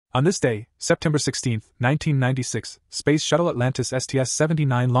On this day, September 16, 1996, Space Shuttle Atlantis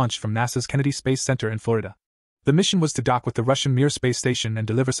STS-79 launched from NASA's Kennedy Space Center in Florida. The mission was to dock with the Russian Mir space station and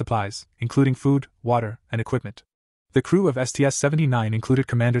deliver supplies, including food, water, and equipment. The crew of STS-79 included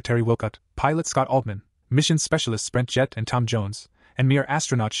Commander Terry Wilcutt, pilot Scott Altman, mission specialists Brent, Jett, and Tom Jones, and Mir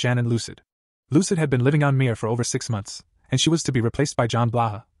astronaut Shannon Lucid. Lucid had been living on Mir for over 6 months, and she was to be replaced by John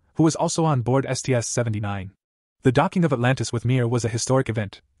Blaha, who was also on board STS-79. The docking of Atlantis with Mir was a historic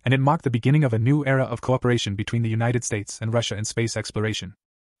event, and it marked the beginning of a new era of cooperation between the United States and Russia in space exploration.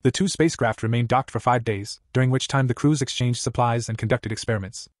 The two spacecraft remained docked for 5 days, during which time the crews exchanged supplies and conducted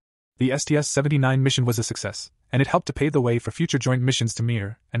experiments. The STS-79 mission was a success, and it helped to pave the way for future joint missions to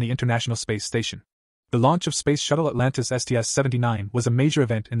Mir and the International Space Station. The launch of Space Shuttle Atlantis STS-79 was a major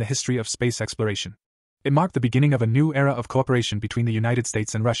event in the history of space exploration. It marked the beginning of a new era of cooperation between the United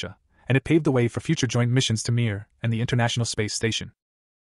States and Russia, and it paved the way for future joint missions to Mir and the International Space Station.